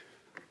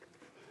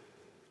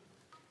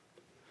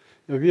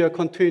We are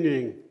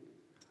continuing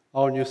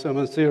our new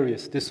sermon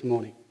series this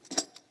morning.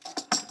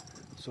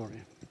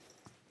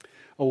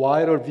 A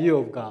wider view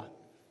of God.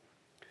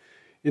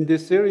 In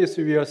this series,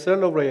 we are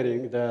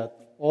celebrating that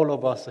all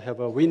of us have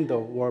a window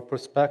or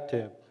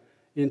perspective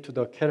into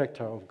the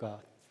character of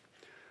God.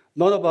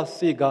 None of us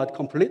see God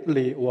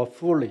completely or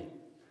fully,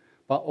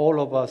 but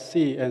all of us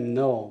see and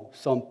know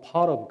some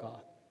part of God.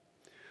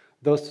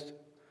 Thus,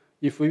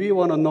 if we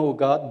want to know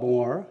God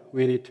more,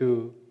 we need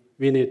two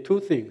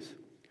things.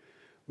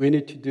 We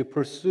need to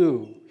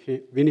pursue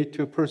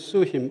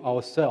Him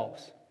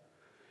ourselves.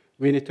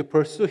 We need to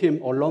pursue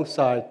Him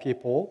alongside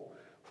people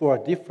who are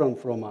different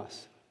from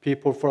us,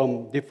 people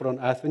from different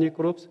ethnic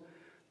groups,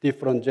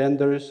 different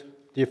genders,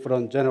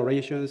 different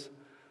generations,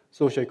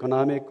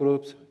 socioeconomic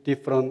groups,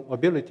 different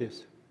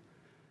abilities.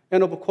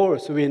 And of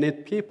course, we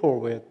need people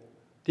with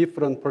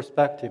different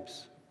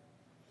perspectives.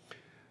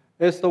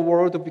 As the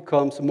world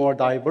becomes more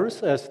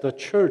diverse, as the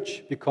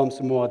church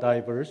becomes more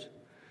diverse,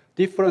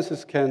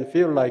 differences can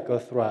feel like a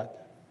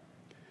threat.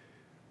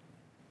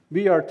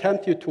 We are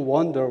tempted to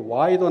wonder,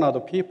 why don't other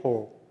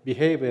people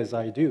behave as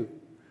I do?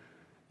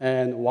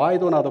 And why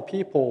don't other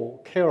people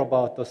care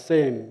about the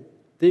same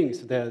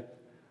things that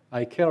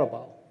I care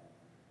about?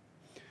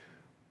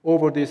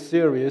 Over this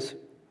series,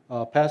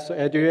 Pastor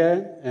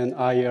Adrian and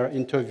I are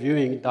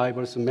interviewing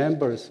diverse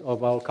members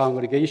of our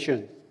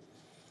congregation,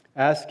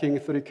 asking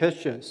three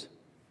questions.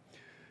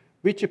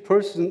 Which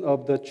person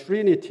of the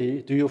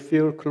Trinity do you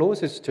feel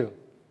closest to?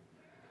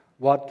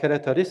 What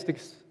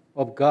characteristics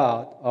of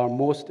God are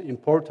most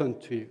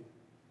important to you?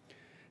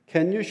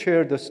 Can you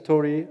share the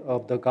story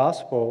of the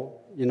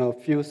gospel in a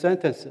few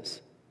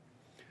sentences?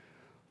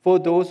 For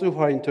those who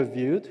are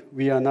interviewed,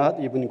 we are not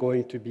even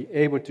going to be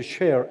able to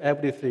share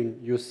everything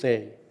you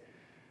say.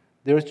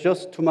 There's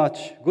just too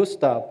much good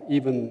stuff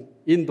even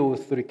in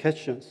those three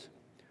questions.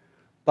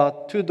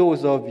 But to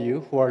those of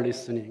you who are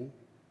listening,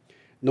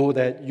 know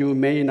that you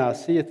may not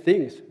see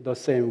things the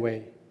same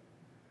way.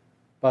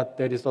 But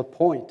that is the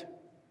point.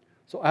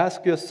 So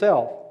ask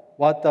yourself,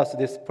 what does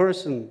this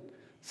person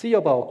see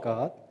about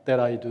God that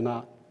I do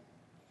not?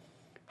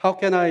 How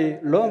can I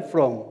learn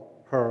from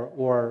her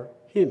or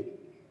him?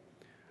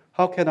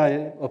 How can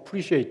I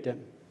appreciate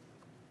them?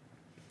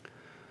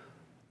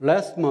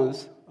 Last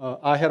month,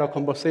 I had a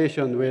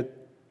conversation with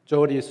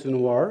Jody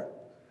Sunwar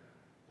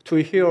to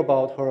hear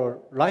about her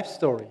life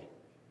story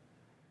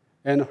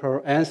and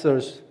her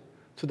answers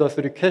to the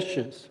three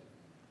questions.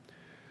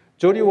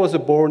 Jody was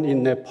born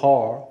in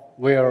Nepal,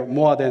 where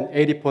more than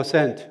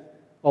 80%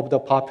 of the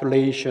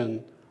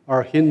population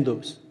are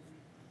Hindus.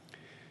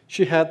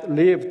 She had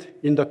lived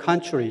in the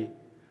country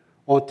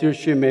until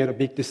she made a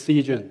big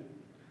decision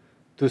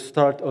to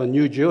start a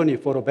new journey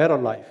for a better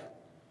life.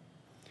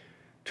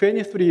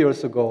 23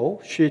 years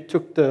ago, she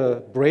took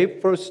the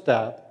brave first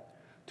step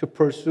to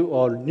pursue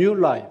a new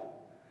life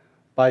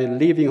by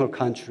leaving her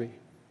country.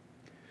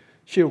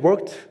 She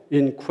worked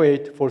in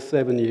Kuwait for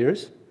 7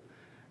 years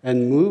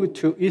and moved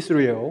to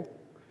Israel,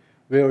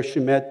 where she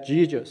met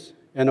Jesus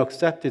and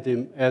accepted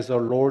him as her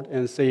Lord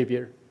and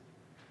Savior.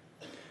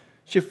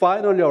 She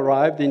finally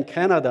arrived in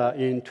Canada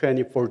in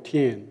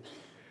 2014,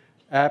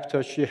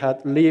 after she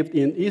had lived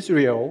in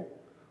Israel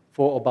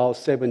for about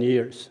 7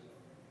 years.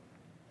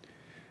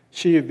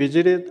 She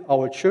visited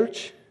our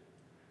church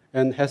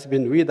and has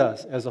been with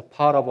us as a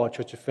part of our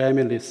church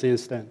family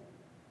since then.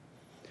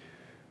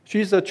 She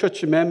is a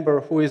church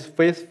member who is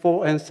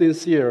faithful and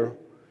sincere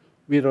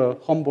with a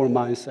humble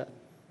mindset.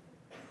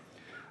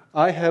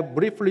 I have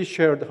briefly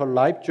shared her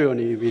life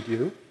journey with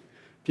you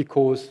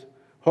because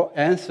her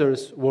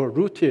answers were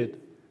rooted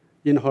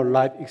in her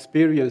life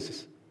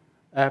experiences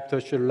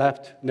after she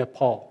left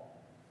Nepal.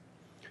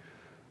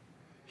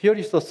 Here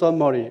is the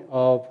summary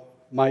of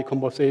my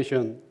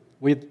conversation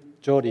with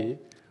Jody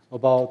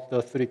about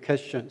the three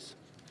questions.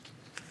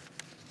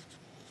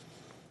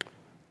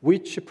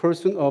 Which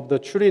person of the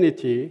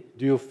Trinity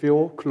do you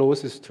feel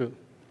closest to?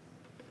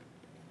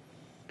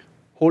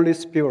 Holy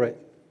Spirit,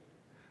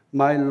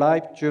 my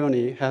life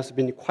journey has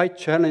been quite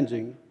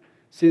challenging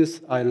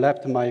since I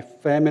left my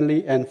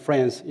family and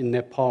friends in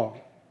Nepal.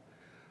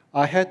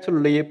 I had to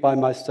live by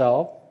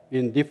myself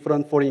in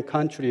different foreign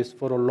countries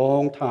for a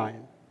long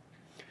time.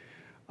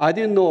 I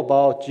didn't know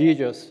about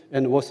Jesus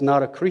and was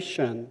not a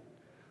Christian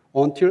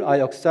until I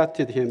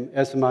accepted him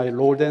as my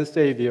Lord and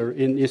Savior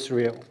in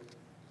Israel.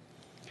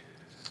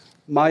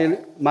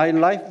 My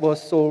life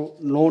was so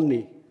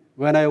lonely.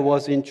 When I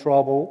was in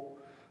trouble,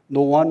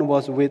 no one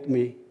was with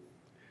me.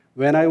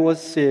 When I was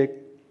sick,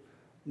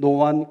 no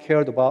one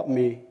cared about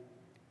me.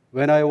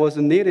 When I was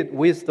needed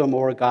wisdom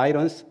or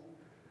guidance,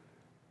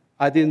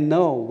 I didn't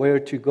know where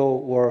to go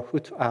or who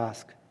to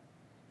ask.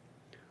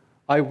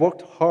 I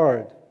worked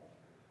hard,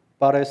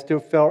 but I still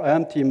felt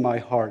empty in my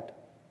heart.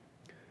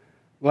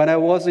 When I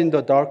was in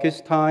the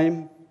darkest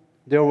time,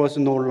 there was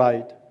no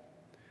light.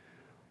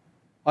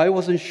 I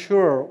wasn't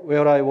sure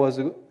where I was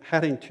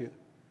heading to.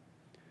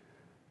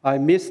 I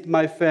missed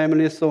my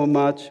family so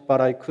much, but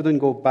I couldn't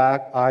go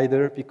back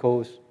either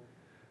because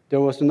there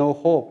was no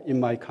hope in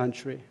my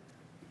country.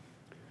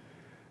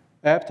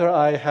 After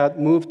I had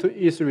moved to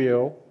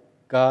Israel,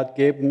 God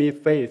gave me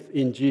faith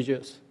in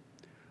Jesus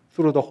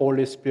through the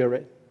Holy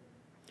Spirit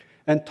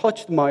and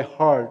touched my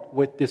heart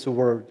with this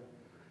word.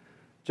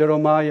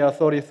 Jeremiah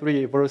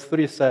 33, verse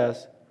 3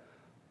 says,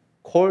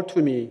 "Call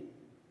to me,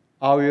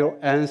 I will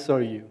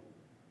answer you,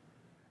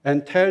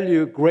 and tell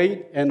you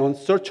great and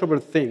unsearchable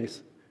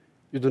things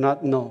you do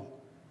not know."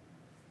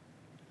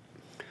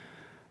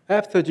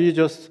 After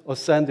Jesus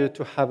ascended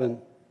to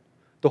heaven,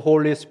 the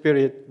Holy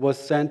Spirit was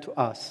sent to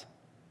us.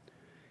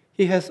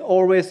 He has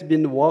always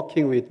been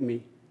walking with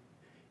me,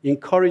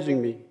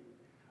 encouraging me,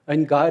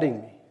 and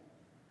guiding me.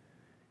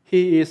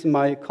 He is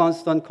my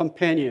constant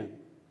companion,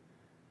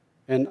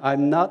 and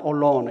I'm not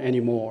alone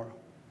anymore.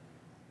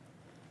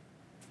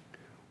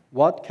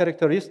 What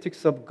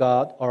characteristics of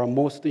God are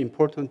most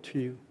important to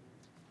you?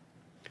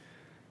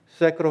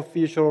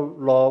 Sacrificial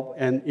love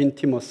and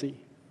intimacy.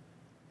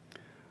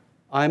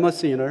 I'm a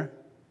sinner,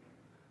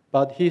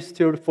 but He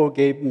still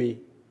forgave me,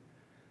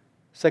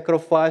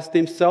 sacrificed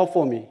Himself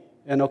for me,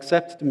 and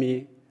accepted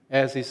me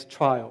as His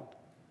child.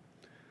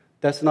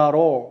 That's not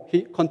all.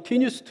 He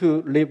continues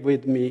to live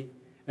with me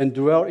and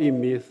dwell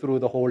in me through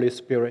the Holy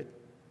Spirit.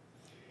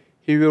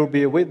 He will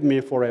be with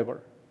me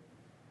forever.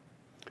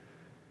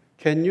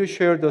 Can you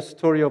share the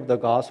story of the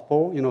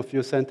gospel in a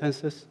few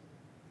sentences?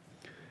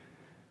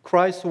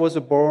 Christ was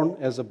born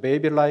as a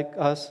baby like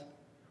us,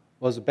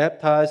 was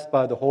baptized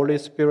by the Holy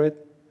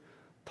Spirit,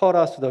 taught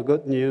us the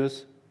good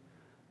news,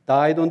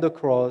 died on the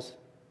cross,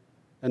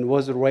 and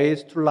was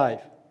raised to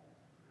life.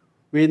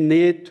 We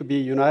need to be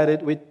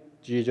united with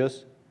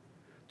Jesus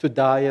to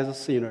die as a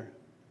sinner,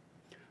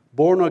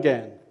 born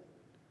again,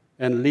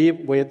 and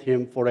live with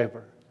Him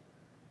forever.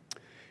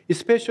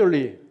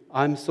 Especially,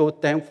 I'm so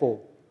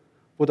thankful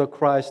for the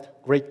Christ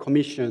Great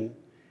Commission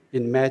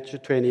in Matthew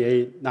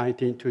 28,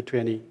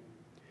 19-20.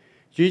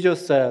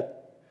 Jesus said,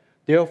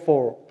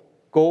 "Therefore,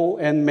 go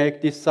and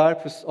make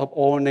disciples of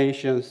all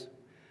nations,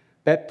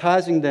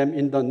 baptizing them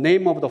in the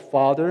name of the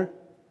Father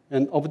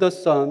and of the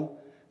Son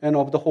and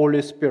of the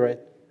Holy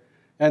Spirit,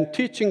 and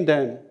teaching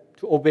them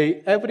to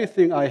obey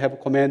everything I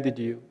have commanded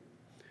you.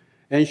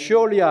 And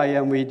surely I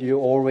am with you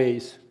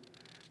always,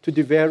 to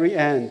the very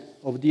end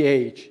of the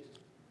age."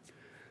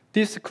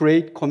 This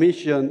great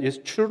commission is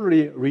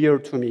truly real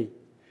to me.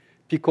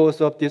 Because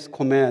of this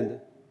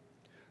command,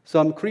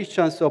 some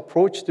Christians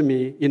approached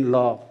me in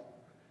love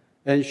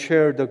and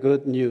shared the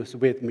good news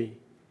with me.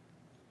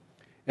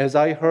 As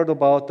I heard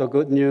about the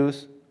good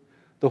news,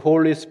 the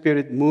Holy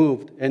Spirit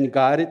moved and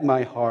guided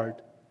my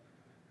heart,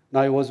 and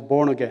I was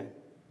born again.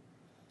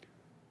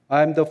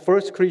 I am the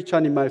first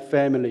Christian in my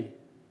family.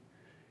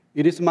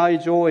 It is my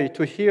joy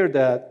to hear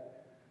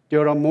that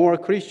there are more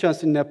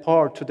Christians in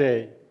Nepal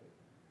today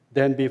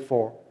than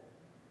before.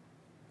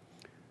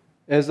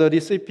 As a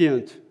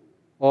recipient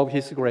of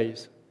His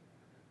grace,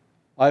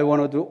 I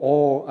want to do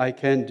all I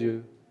can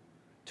do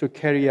to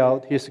carry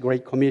out His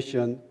great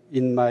commission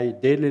in my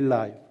daily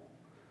life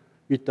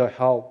with the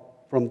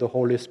help from the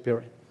Holy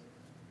Spirit.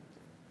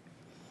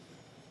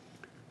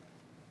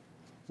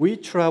 We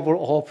travel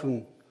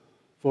often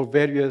for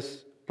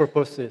various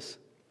purposes: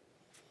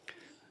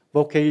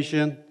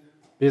 vacation,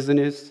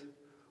 business,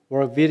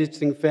 or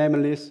visiting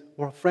families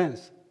or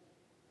friends.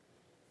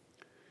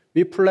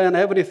 We plan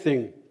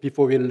everything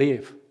before we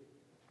leave.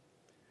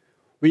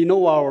 We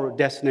know our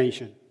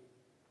destination.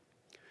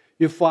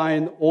 We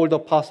find all the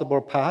possible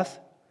paths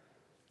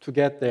to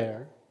get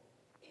there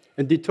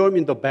and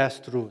determine the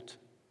best route.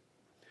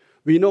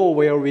 We know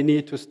where we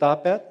need to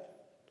stop at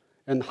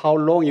and how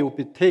long it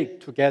will take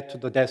to get to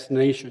the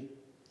destination.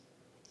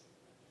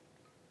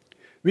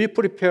 We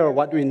prepare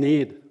what we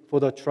need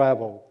for the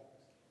travel.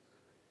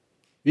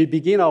 We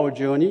begin our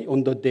journey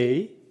on the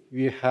day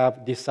we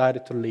have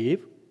decided to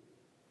leave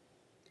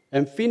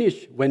and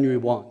finish when we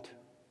want.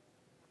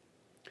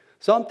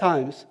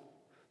 Sometimes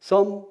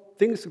some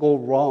things go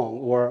wrong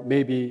or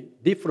maybe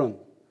different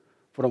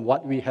from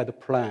what we had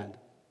planned.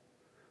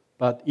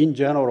 But in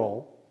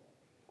general,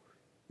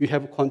 we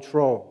have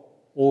control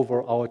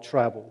over our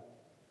travel.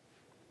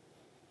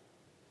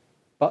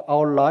 But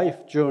our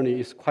life journey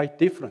is quite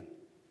different.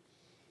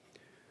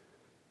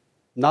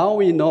 Now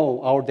we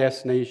know our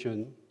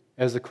destination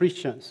as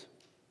Christians,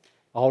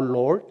 our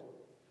Lord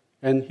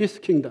and His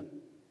kingdom.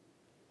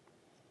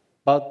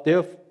 But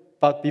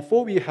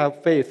before we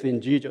have faith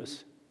in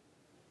Jesus,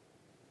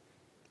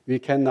 we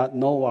cannot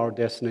know our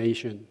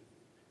destination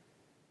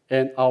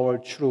and our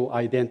true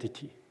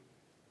identity.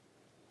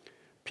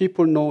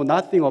 People know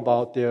nothing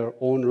about their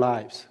own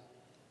lives.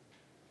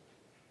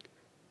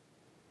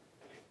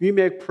 We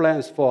make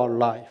plans for our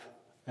life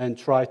and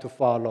try to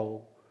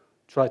follow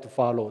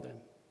them.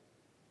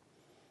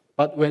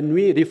 But when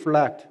we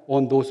reflect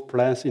on those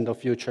plans in the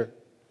future,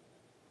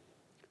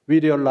 we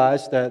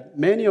realize that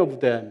many of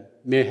them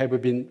may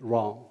have been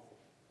wrong.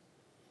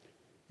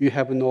 We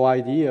have no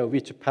idea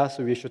which path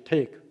we should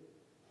take,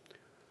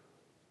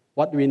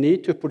 what we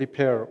need to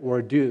prepare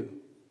or do,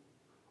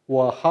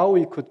 or how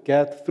we could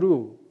get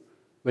through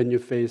when you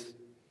face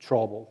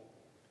trouble.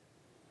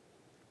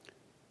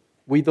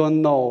 We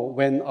don't know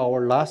when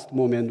our last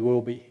moment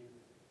will be.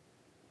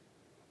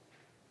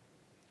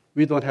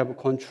 we don't have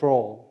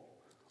control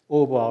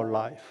over our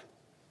life.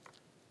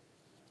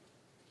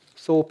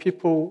 So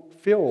people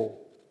feel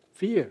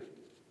fear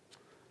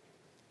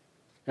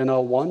and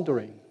are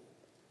wondering.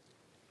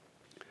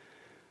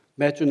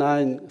 Matthew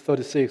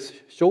 9:36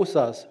 shows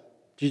us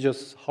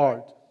Jesus'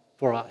 heart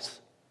for us.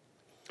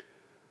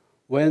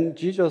 When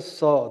Jesus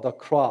saw the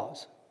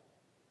crowds,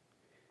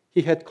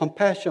 he had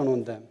compassion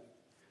on them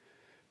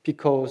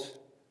because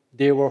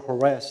they were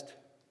harassed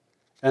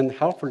and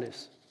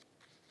helpless,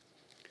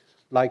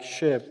 like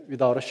sheep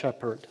without a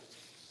shepherd.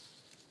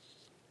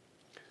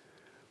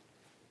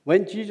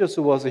 When Jesus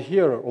was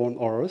here on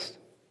earth,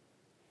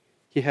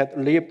 he had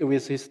lived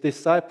with his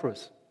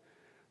disciples,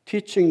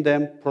 teaching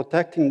them,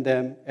 protecting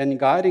them, and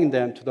guiding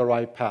them to the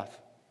right path.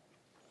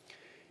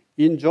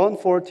 In John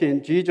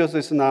 14, Jesus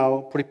is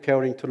now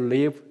preparing to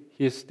leave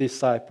his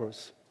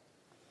disciples.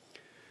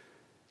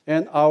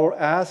 And I will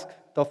ask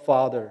the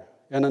Father,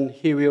 and then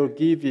he will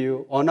give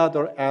you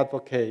another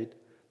advocate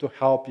to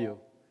help you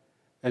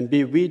and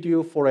be with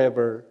you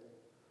forever,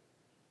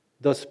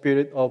 the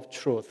Spirit of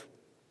truth.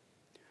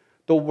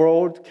 The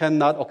world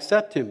cannot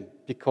accept him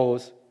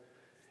because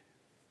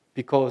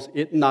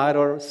it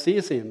neither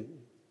sees him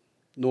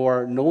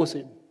nor knows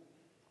him.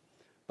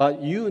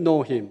 But you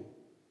know him,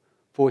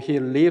 for he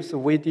lives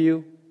with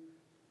you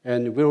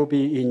and will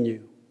be in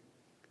you.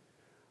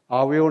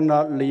 I will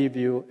not leave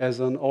you as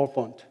an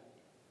orphan.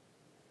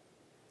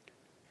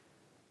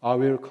 I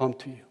will come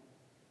to you.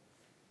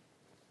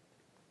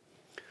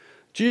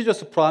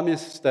 Jesus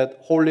promised that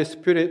Holy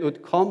Spirit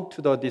would come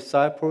to the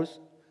disciples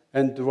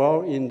and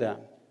dwell in them,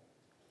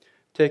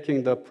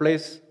 taking the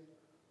place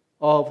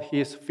of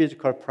his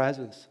physical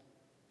presence.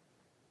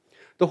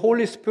 The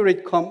Holy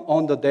Spirit came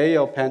on the day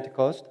of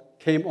Pentecost,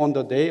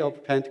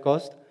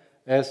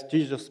 as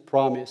Jesus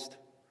promised.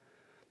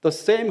 The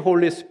same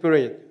Holy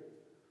Spirit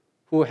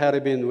who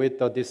had been with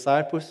the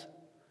disciples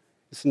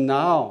is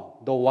now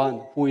the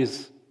one who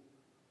is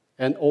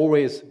and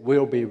always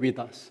will be with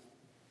us.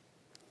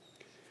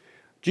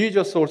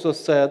 Jesus also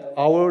said,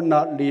 I will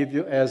not leave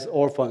you as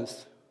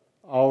orphans.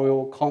 I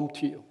will come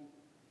to you.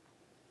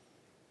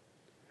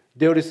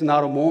 There is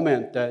not a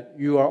moment that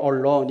you are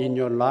alone in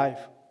your life,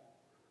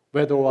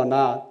 whether or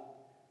not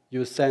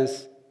you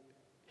sense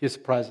his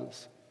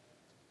presence.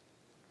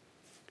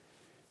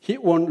 He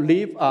won't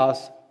leave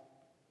us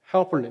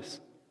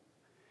helpless.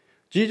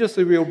 Jesus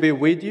will be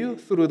with you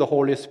through the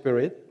Holy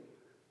Spirit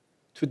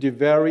to the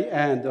very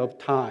end of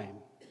time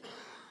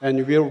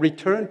and will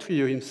return to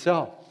you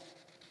himself.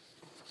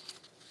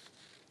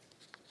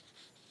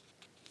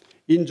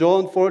 In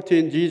John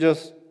 14,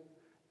 Jesus,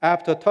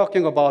 after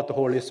talking about the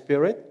Holy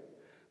Spirit,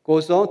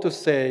 goes on to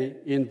say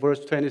in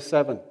verse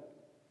 27,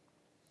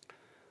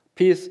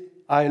 peace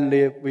I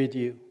live with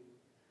you,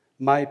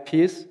 my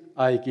peace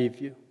I give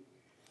you.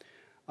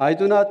 I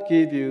do not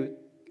give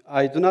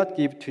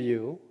to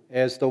you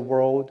as the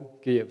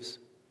world gives.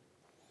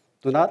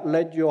 Do not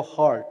let your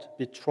heart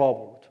be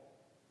troubled,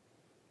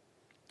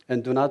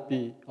 and do not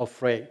be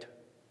afraid.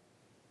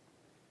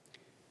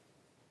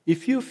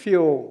 If you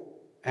feel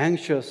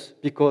anxious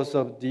because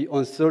of the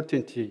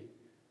uncertainty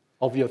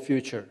of your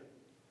future,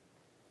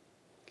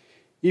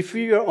 if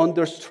you are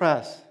under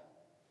stress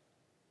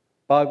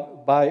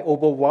by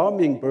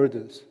overwhelming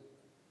burdens,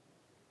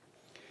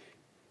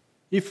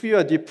 if you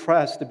are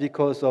depressed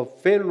because of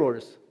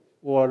failures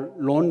or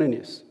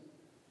loneliness,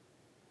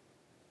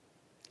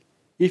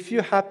 if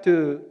you have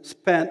to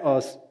spend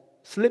a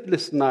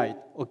sleepless night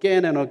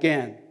again and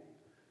again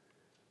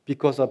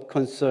because of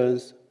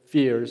concerns,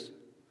 fears,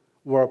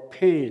 or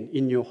pain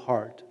in your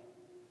heart,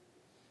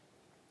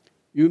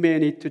 you may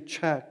need to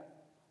check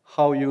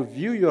how you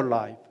view your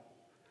life,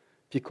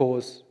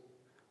 because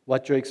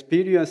what you're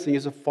experiencing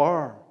is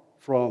far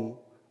from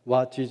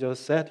what Jesus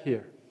said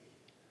here.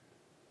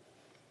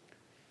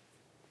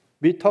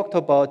 We talked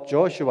about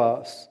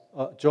Joshua's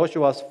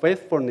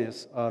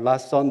faithfulness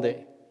last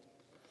Sunday.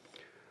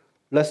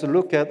 Let's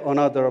look at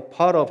another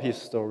part of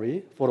his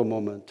story for a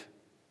moment.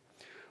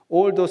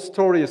 All the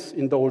stories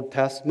in the Old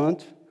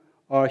Testament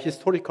are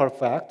historical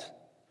facts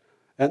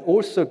and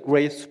also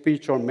great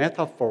spiritual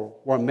metaphor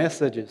or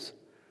messages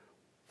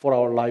for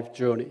our life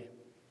journey.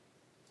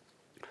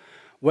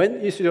 When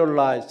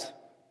Israelites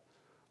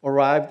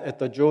arrived at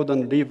the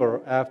Jordan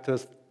River after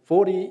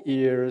 40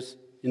 years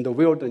in the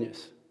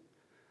wilderness,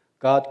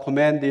 God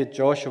commanded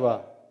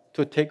Joshua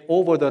to take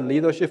over the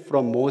leadership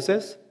from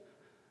Moses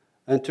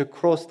and to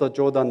cross the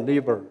Jordan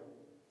River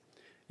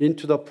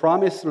into the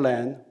promised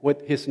land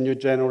with his new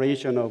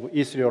generation of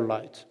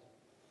Israelites.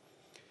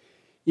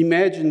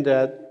 Imagine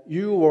that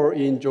you were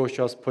in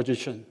Joshua's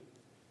position.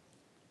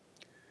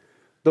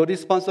 The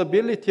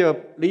responsibility of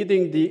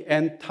leading the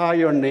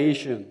entire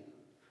nation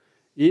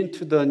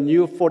into the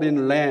new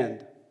foreign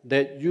land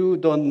that you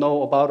don't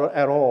know about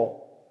at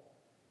all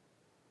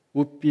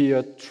would be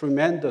a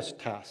tremendous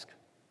task.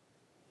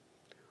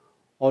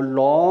 A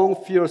long,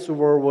 fierce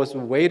war was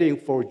waiting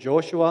for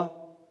Joshua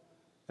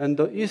and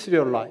the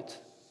Israelites.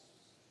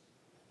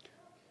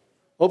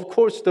 Of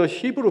course, the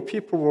Hebrew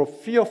people were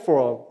fearful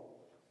of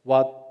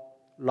what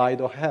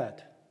lied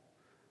ahead.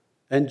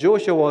 And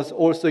Joshua was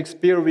also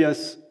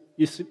experiencing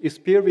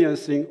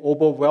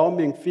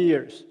overwhelming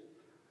fears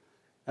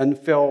and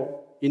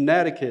felt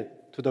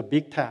inadequate to the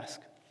big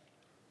task.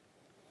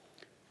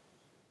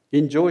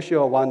 In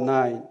Joshua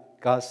 1:9,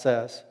 God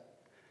says,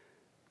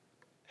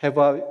 Have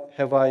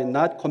I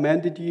not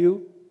commanded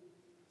you?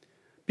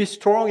 Be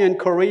strong and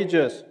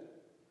courageous.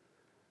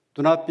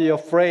 Do not be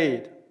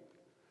afraid.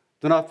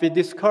 Do not be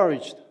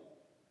discouraged.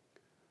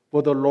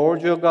 For the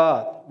Lord your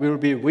God will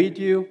be with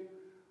you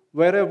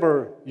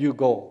wherever you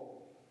go.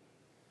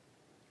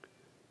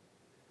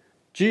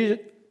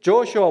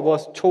 Joshua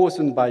was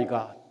chosen by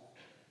God.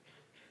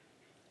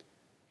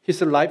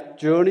 His life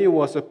journey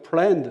was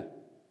planned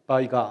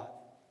by God.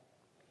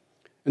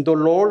 And the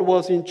Lord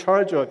was in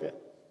charge of it.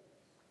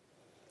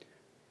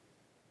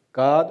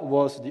 God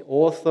was the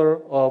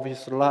author of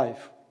his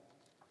life.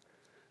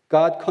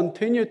 God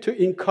continued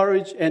to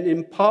encourage and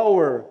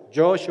empower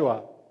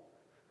Joshua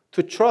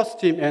to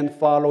trust him and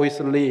follow his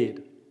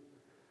lead.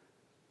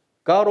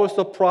 God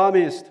also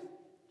promised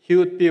he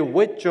would be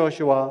with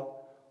Joshua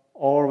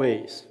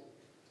always.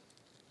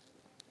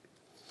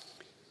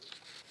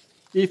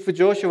 If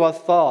Joshua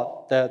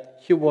thought that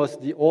he was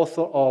the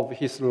author of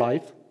his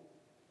life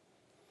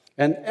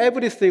and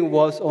everything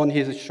was on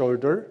his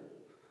shoulder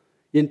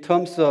in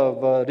terms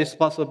of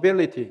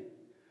responsibility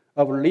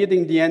of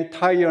leading the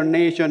entire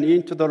nation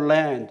into the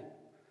land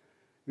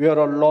where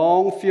a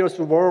long, fierce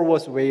war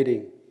was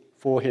waiting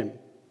for him,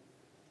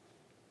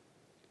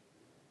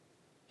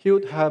 he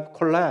would have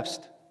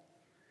collapsed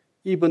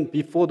even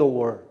before the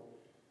war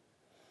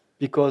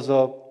because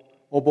of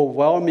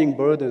overwhelming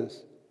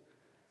burdens,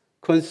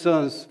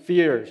 concerns,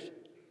 fears,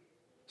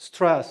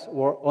 stress,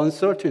 or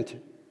uncertainty.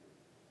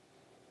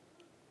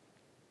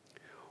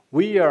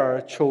 We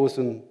are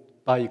chosen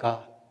by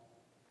God.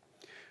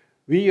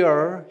 We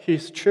are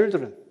his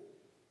children,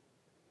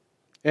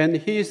 and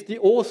he is the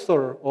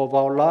author of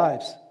our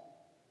lives.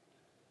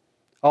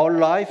 Our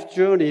life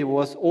journey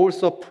was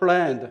also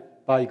planned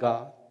by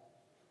God,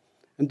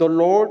 and the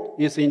Lord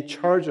is in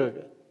charge of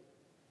it.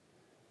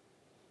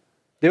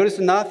 There is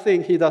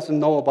nothing he doesn't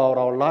know about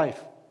our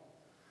life.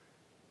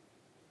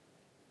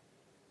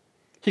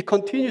 He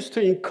continues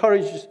to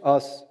encourage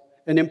us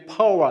and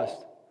empower us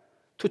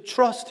to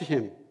trust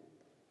him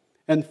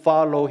and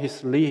follow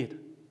his lead.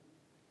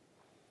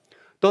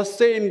 The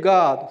same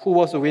God who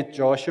was with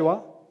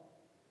Joshua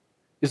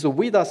is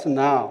with us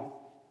now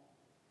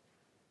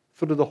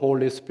through the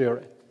Holy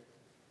Spirit.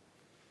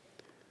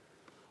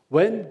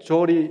 When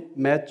Jody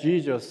met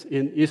Jesus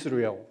in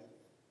Israel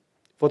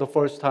for the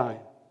first time,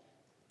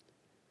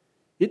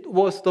 it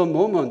was the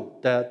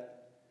moment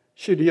that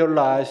she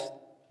realized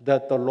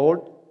that the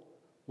Lord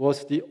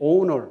was the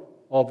owner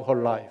of her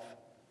life.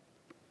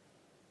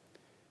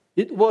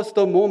 It was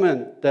the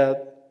moment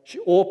that she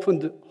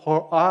opened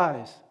her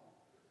eyes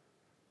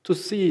to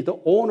see the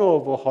owner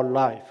of her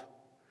life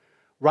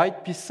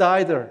right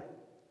beside her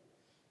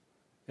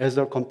as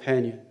her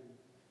companion.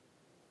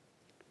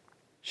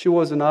 She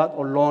was not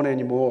alone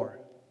anymore.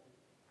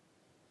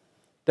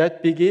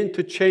 That began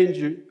to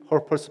change her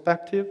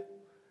perspective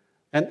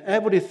and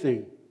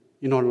everything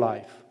in her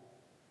life.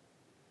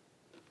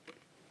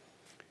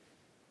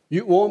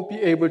 You won't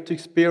be able to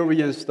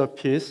experience the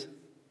peace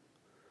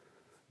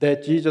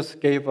that Jesus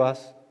gave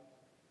us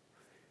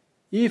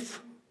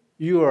if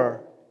you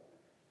are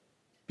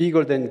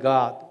bigger than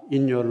God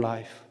in your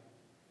life.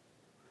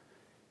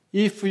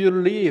 If you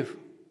live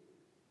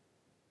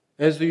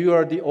as you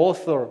are the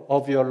author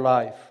of your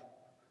life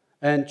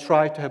and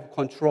try to have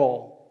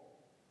control.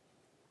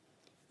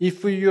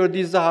 If your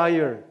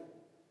desire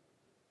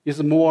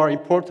is more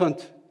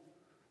important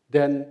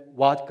than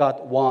what God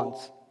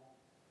wants.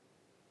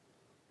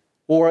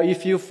 Or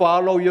if you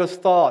follow your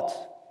thoughts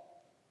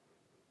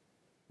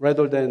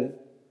rather than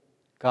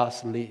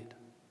God's lead.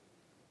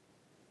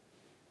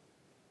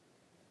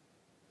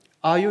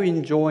 Are you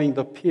enjoying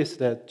the peace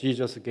that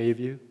Jesus gave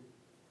you?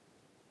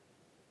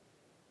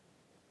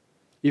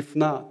 If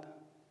not,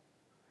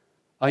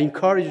 I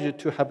encourage you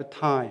to have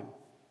time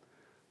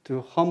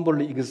to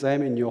humbly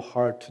examine your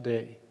heart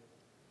today.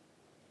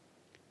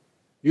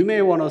 You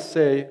may want to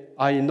say,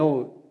 I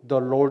know the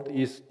Lord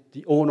is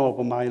the owner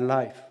of my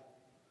life.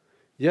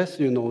 Yes,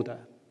 you know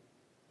that.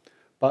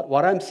 But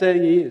what I'm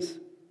saying is,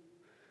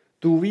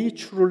 do we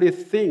truly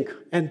think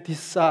and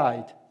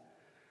decide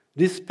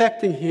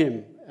respecting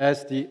him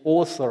as the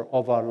author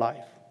of our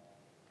life?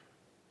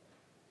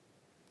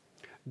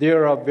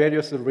 There are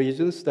various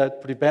reasons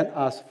that prevent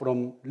us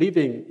from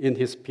living in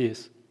his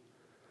peace.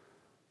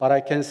 But I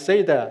can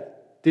say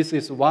that this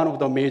is one of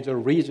the major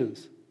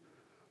reasons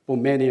for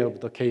many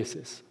of the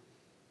cases.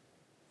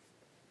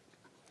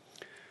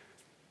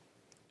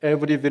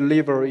 Every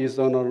believer is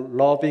on a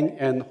loving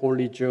and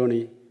holy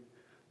journey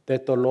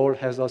that the Lord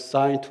has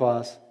assigned to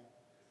us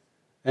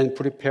and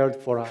prepared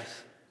for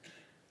us.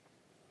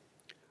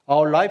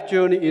 Our life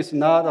journey is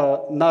not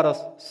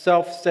a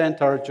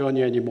self-centered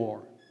journey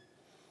anymore.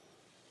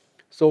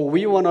 So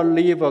we want to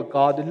live a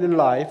godly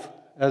life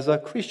as a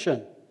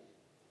Christian.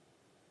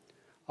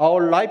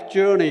 Our life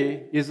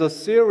journey is a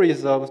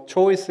series of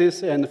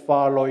choices and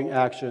following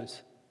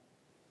actions.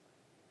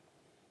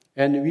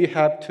 And we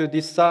have to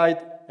decide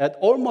at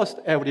almost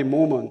every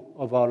moment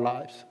of our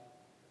lives.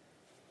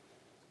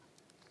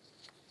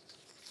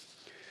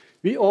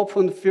 We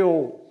often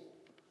feel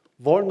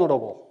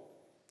vulnerable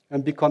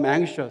and become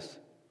anxious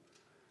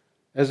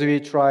as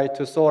we try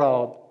to sort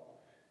out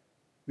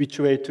which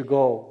way to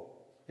go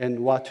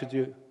and what to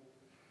do.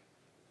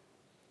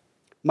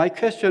 My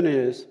question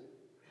is,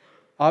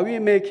 are we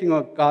making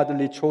a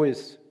godly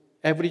choice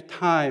every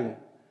time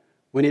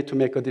we need to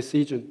make a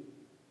decision?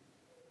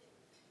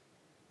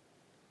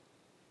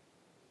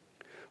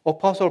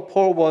 Apostle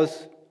Paul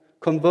was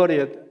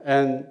converted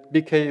and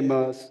became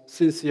a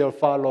sincere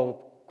follower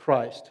of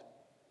Christ.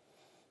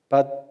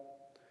 But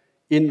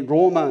in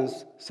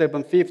Romans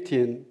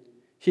 7:15,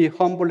 he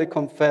humbly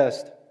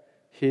confessed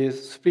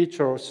his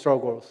spiritual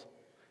struggles,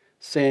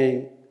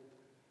 saying,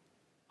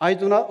 I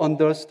do not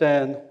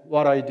understand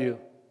what I do.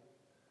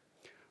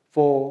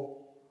 For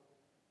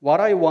what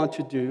I want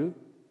to do,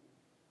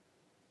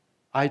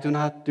 I do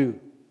not do.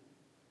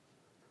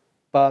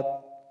 But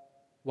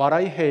what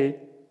I hate,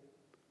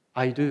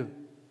 I do.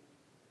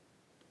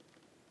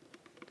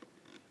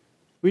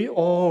 We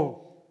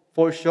all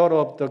fall short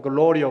of the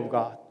glory of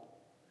God.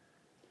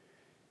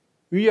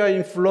 We are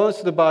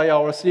influenced by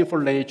our sinful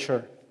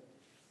nature.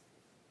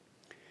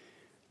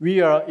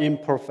 We are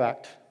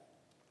imperfect.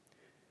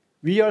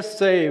 We are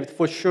saved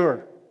for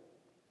sure,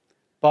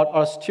 but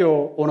are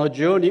still on a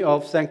journey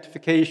of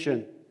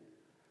sanctification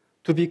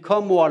to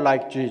become more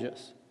like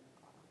Jesus.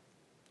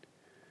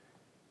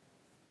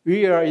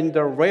 We are in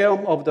the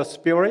realm of the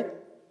Spirit,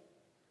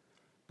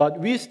 but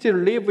we still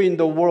live in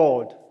the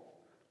world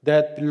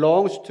that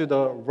belongs to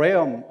the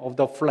realm of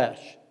the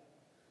flesh.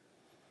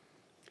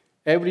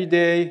 Every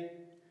day,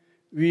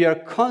 we are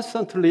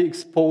constantly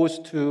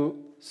exposed to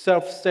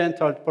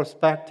self-centered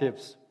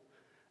perspectives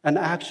and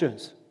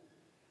actions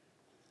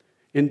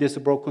in this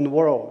broken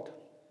world.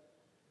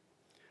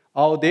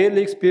 Our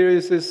daily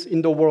experiences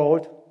in the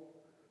world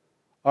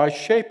are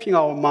shaping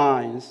our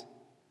minds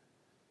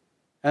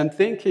and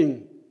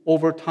thinking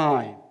over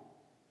time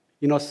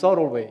in a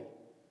subtle way,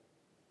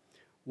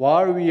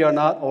 while we are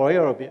not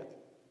aware of it.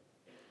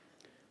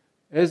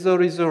 As a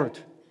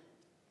result,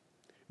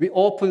 we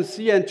often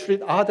see and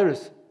treat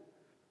others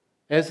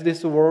as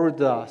this world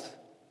does.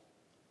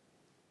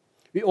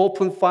 We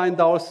often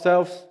find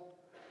ourselves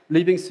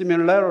living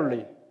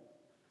similarly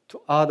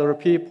to other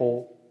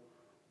people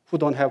who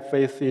don't have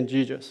faith in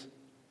Jesus.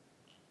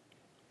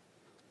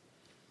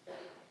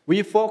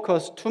 We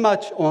focus too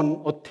much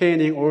on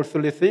attaining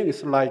earthly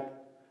things like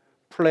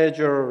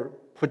pleasure,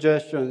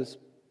 possessions,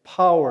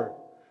 power,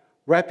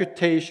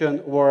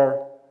 reputation,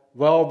 or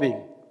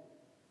well-being,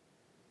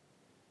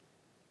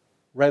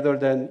 rather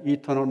than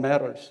eternal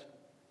matters.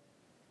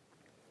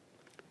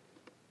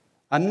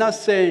 I'm not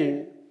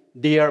saying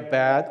they are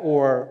bad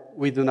or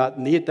we do not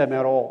need them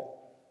at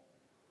all.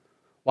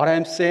 What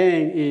I'm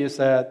saying is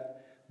that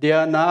they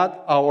are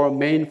not our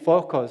main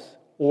focus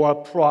or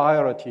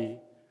priority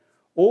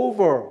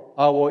over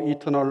our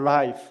eternal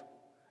life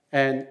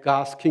and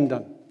God's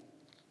kingdom.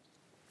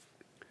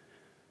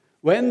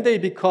 When they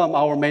become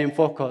our main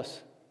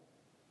focus,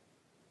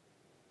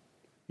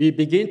 we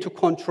begin to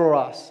control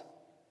us.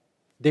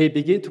 They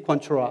begin to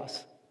control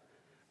us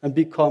and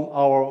become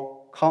our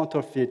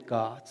counterfeit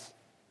gods.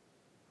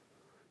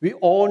 We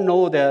all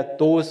know that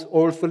those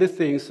earthly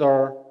things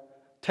are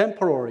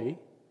temporary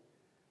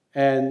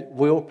and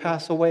will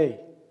pass away.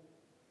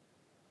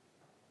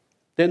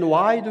 Then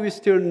why do we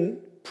still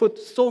put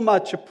so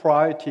much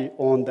priority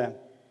on them?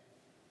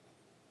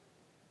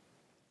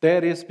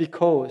 That is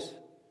because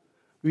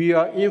we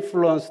are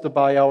influenced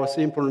by our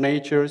simple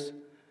natures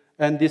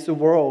and this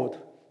world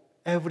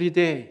every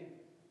day.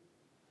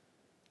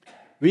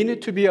 We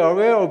need to be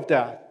aware of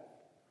that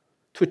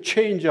to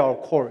change our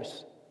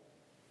course.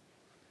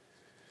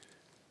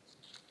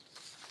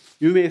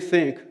 You may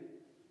think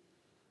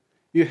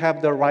you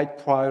have the right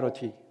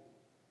priority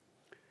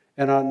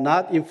and are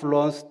not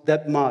influenced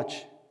that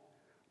much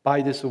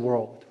by this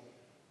world.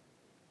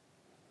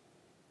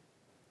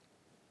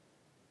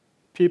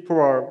 People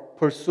are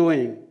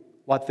pursuing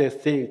what they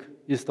think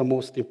is the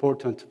most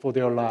important for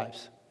their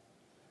lives.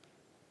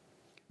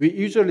 We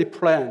usually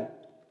plan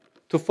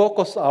to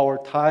focus our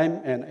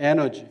time and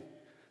energy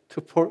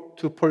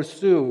to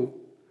pursue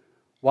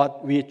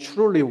what we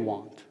truly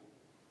want.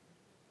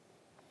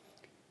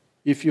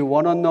 If you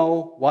want to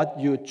know what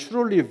you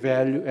truly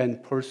value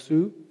and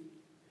pursue,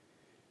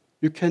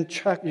 you can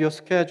check your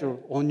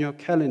schedule on your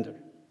calendar.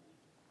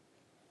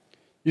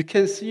 You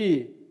can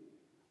see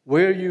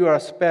where you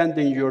are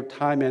spending your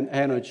time and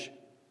energy.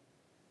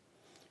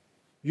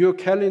 Your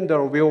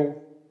calendar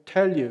will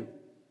tell you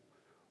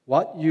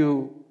what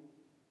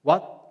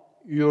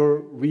your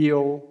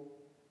real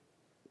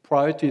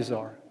priorities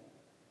are.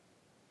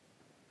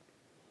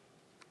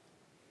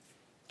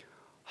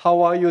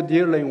 How are you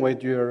dealing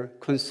with your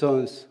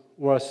concerns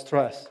or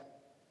stress?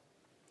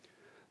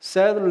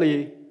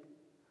 Sadly,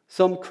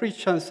 some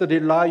Christians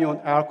rely on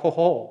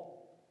alcohol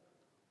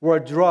or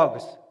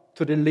drugs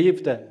to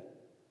relieve them,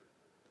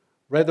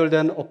 rather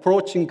than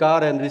approaching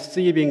God and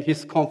receiving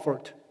His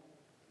comfort.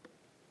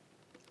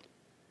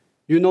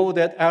 You know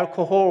that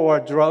alcohol or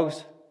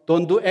drugs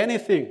don't do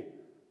anything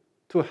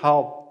to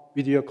help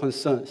with your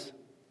concerns.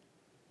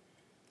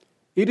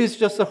 It is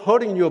just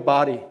hurting your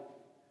body,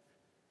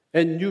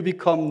 and you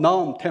become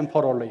numb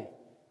temporarily,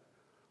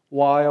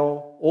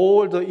 while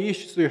all the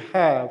issues you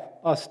have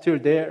are still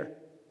there.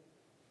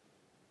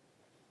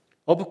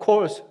 Of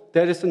course,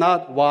 that is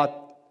not what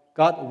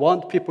God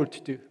wants people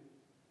to do,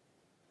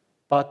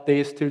 but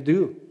they still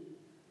do.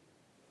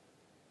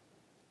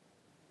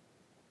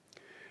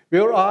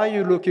 Where are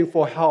you looking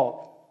for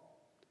help,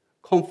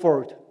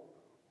 comfort,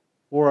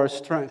 or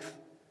strength?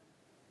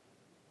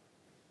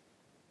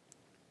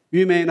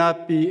 We may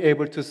not be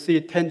able to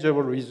see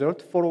tangible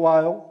results for a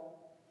while,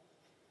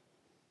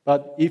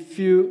 but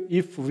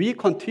if we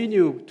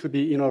continue to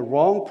be in a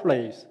wrong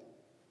place,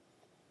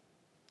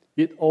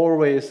 it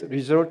always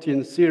results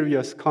in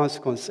serious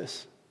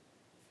consequences.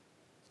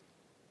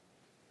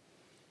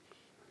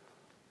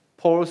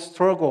 Paul's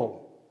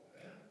struggle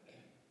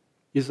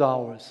is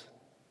ours.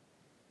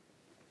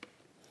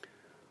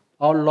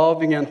 Our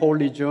loving and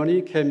holy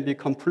journey can be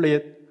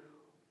complete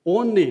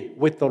only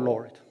with the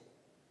Lord.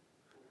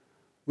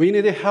 We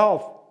need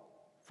help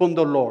from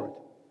the Lord.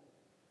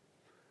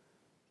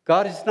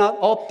 God is not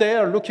up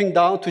there looking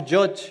down to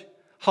judge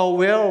how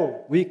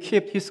well we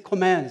keep His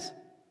commands.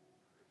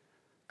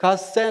 God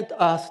sent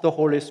us the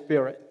Holy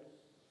Spirit,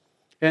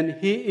 and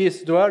He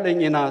is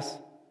dwelling in us.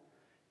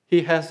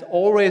 He has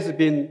always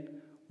been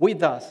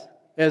with us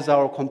as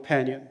our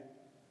companion.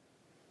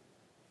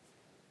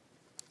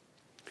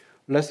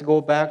 Let's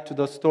go back to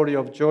the story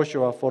of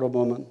Joshua for a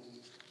moment.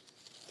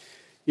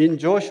 In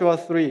Joshua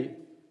 3,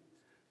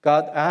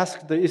 God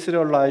asked the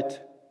Israelites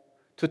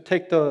to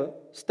take the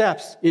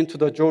steps into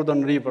the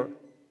Jordan River.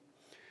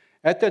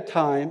 At that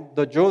time,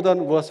 the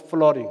Jordan was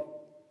flooding,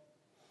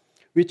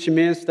 which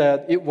means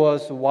that it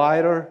was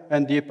wider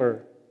and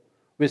deeper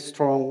with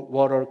strong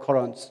water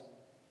currents.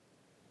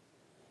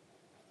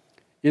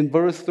 In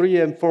verse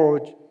 3 and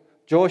 4,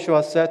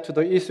 Joshua said to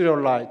the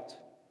Israelites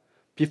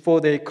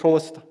before they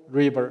crossed the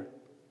river,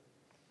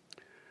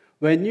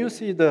 "When you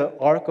see the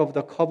Ark of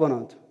the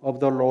Covenant of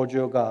the Lord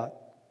your God,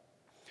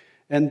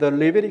 and the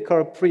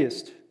Levitical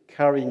priest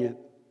carrying it,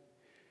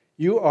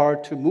 you are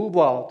to move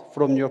out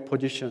from your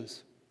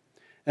positions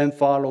and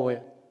follow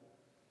it.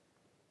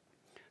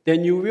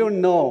 Then you will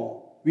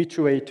know which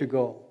way to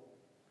go,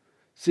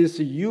 since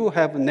you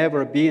have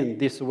never been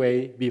this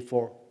way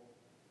before."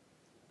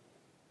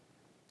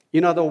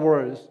 In other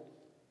words,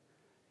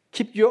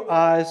 keep your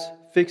eyes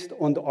fixed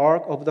on the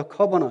Ark of the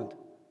Covenant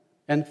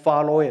and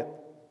follow it.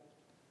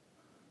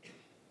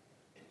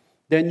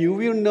 Then you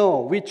will know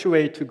which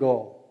way to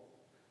go,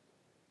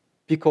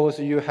 because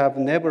you have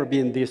never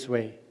been this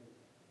way.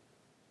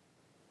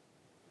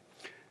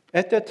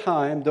 At that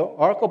time, the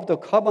Ark of the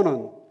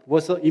Covenant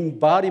was an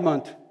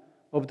embodiment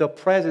of the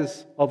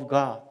presence of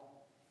God.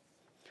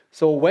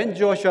 So when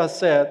Joshua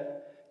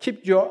said,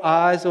 "Keep your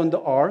eyes on the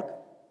Ark,"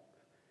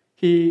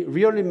 he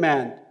really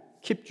meant,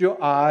 keep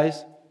your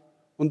eyes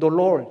on the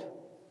Lord.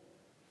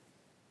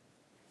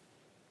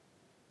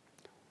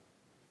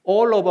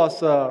 All of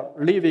us are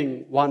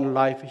living one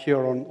life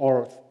here on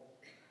earth.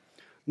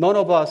 None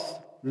of us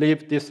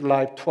live this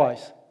life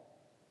twice.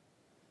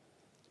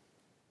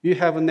 We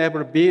have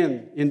never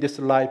been in this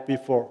life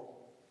before.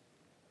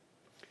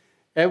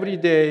 Every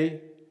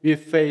day we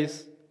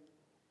face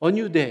a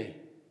new day.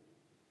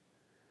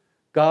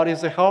 God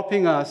is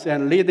helping us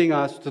and leading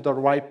us to the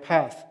right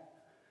path,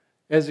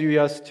 as we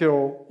are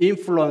still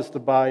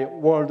influenced by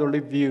worldly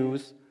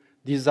views,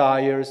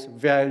 desires,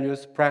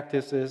 values,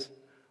 practices,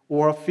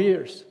 or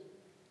fears.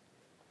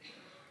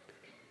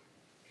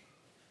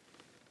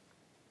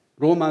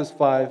 Romans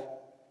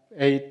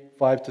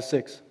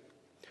 5:8-6.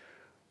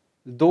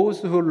 Those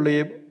who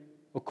live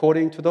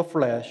according to the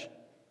flesh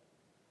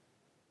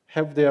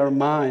have their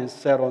minds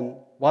set on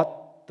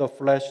what the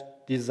flesh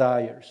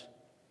desires.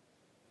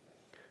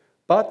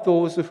 But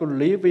those who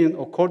live in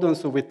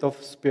accordance with the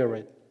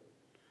Spirit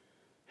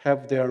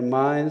have their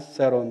minds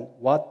set on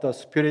what the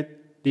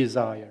Spirit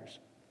desires.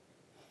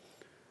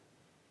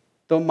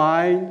 The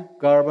mind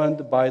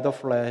governed by the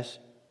flesh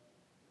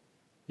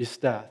is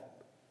death,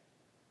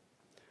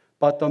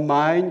 but the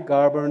mind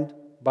governed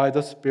by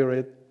the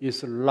Spirit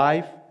is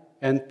life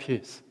and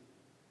peace.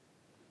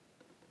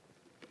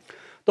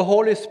 The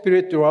Holy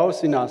Spirit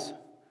dwells in us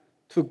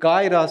to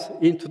guide us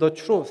into the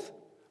truth,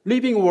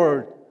 living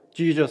Word,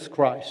 Jesus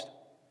Christ.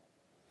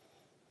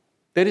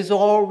 That is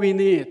all we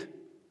need.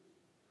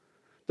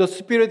 The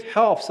Spirit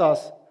helps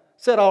us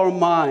set our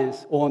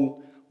minds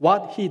on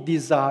what He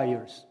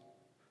desires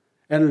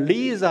and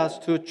leads us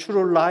to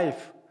true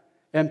life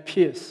and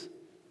peace.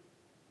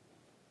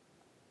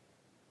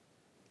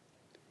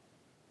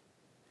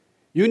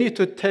 You need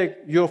to take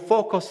your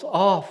focus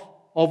off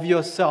of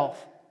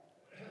yourself,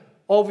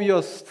 of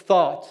your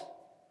thoughts,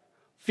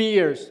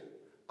 fears,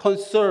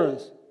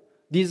 concerns,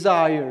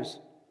 desires,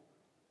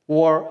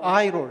 or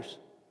idols,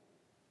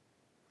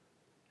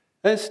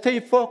 and stay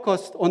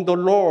focused on the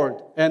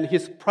Lord and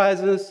His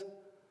presence,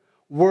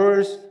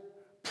 words,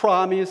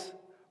 promise,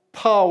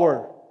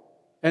 power,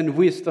 and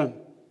wisdom.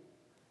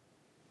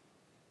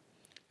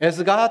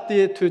 As God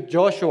did to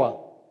Joshua,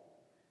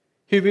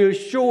 He will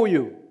show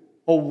you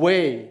a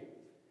way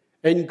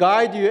and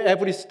guide you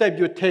every step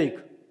you take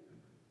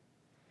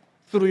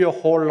through your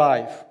whole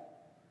life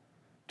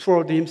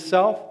toward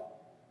Himself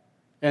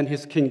and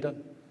His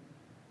kingdom.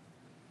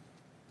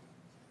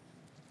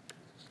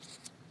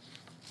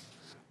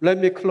 Let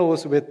me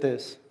close with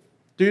this.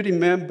 Do you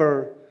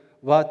remember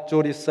what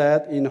Jody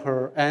said in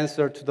her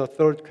answer to the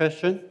third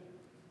question?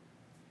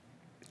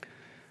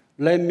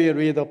 Let me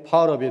read a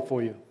part of it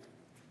for you.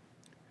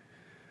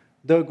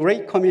 The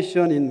Great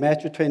Commission in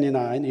Matthew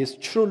 29 is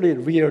truly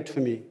real to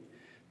me.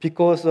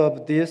 Because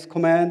of this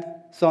command,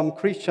 some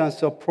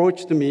Christians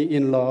approached me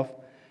in love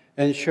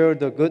and shared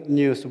the good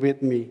news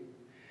with me.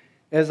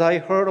 As I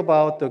heard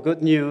about the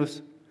good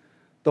news,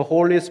 the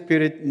Holy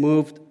Spirit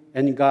moved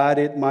and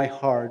guided my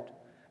heart,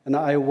 and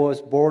I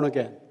was born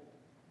again.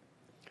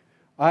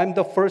 I'm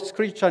the first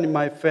Christian in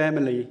my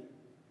family.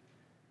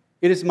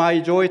 It is my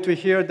joy to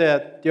hear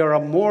that there are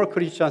more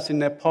Christians in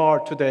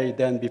Nepal today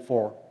than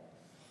before.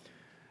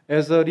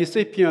 As a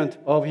recipient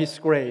of His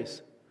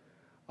grace,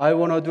 I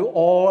want to do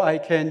all I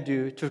can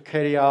do to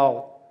carry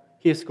out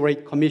His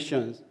great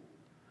commissions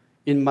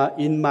in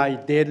my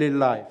daily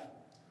life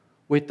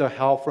with the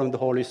help from the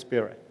Holy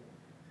Spirit.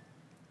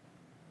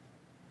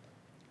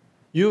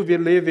 You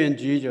believe in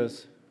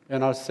Jesus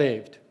and are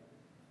saved.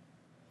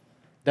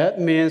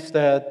 That means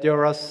that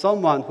there is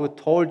someone who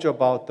told you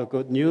about the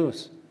good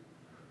news.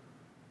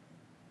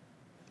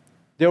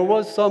 There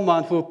was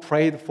someone who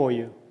prayed for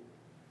you.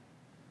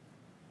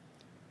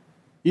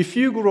 If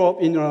you grew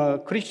up in a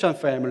Christian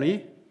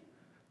family,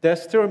 that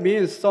still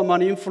means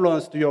someone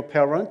influenced your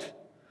parent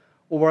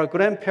or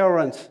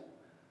grandparents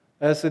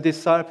as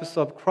disciples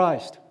of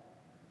Christ.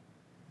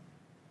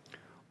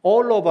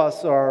 All of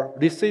us are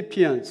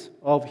recipients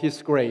of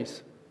His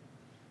grace.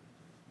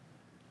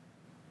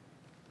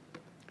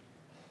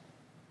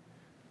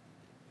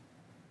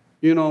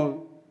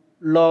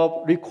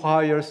 Love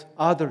requires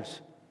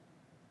others.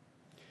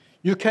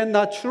 You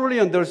cannot truly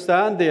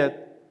understand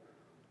it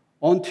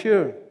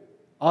until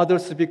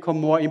others become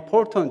more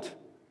important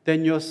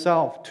than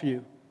yourself to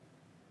you.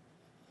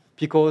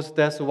 Because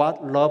that's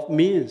what love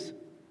means.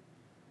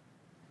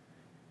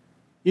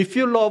 If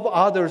you love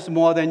others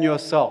more than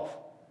yourself,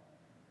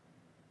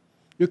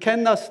 you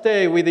cannot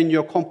stay within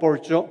your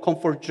comfort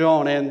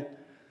zone and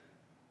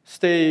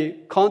stay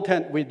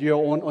content with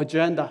your own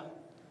agenda.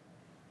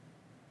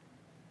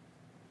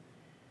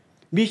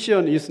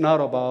 Mission is not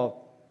about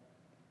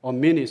a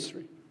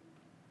ministry.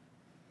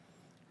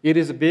 It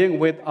is being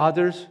with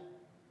others,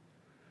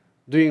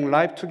 doing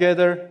life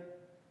together,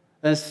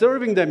 and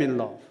serving them in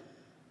love.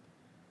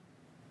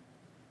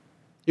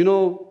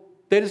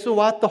 That is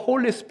what the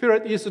Holy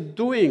Spirit is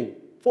doing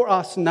for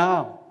us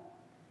now.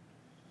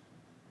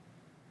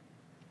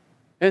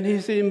 And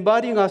He's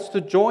inviting us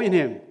to join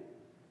Him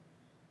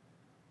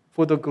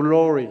for the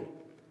glory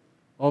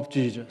of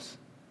Jesus.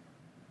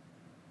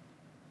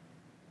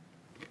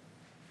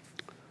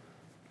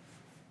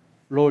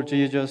 Lord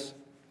Jesus,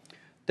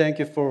 thank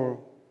You for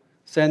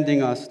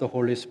sending us the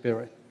Holy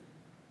Spirit.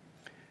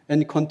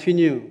 And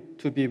continue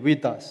to be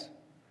with us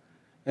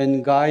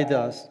and guide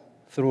us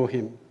through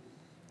Him.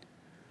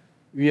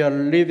 We are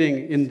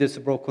living in this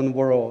broken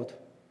world.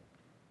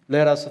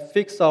 Let us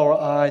fix our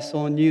eyes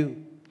on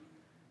You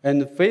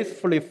and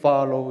faithfully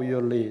follow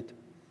Your lead.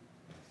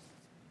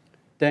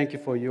 Thank You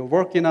for Your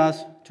work in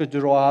us to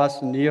draw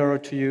us nearer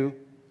to You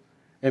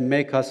and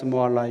make us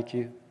more like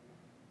You.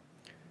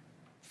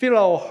 Fill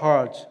our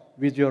hearts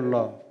with Your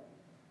love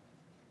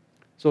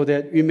so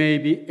that we may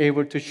be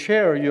able to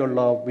share Your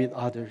love with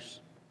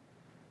others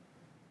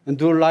and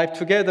do life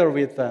together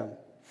with them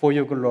for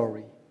Your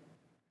glory.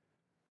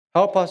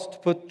 Help us to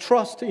put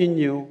trust in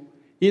You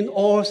in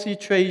all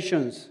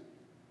situations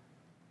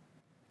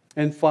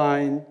and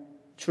find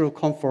true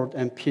comfort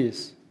and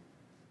peace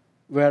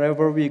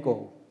wherever we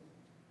go.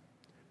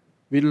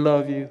 We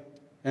love You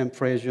and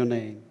praise Your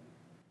name.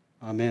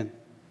 Amen.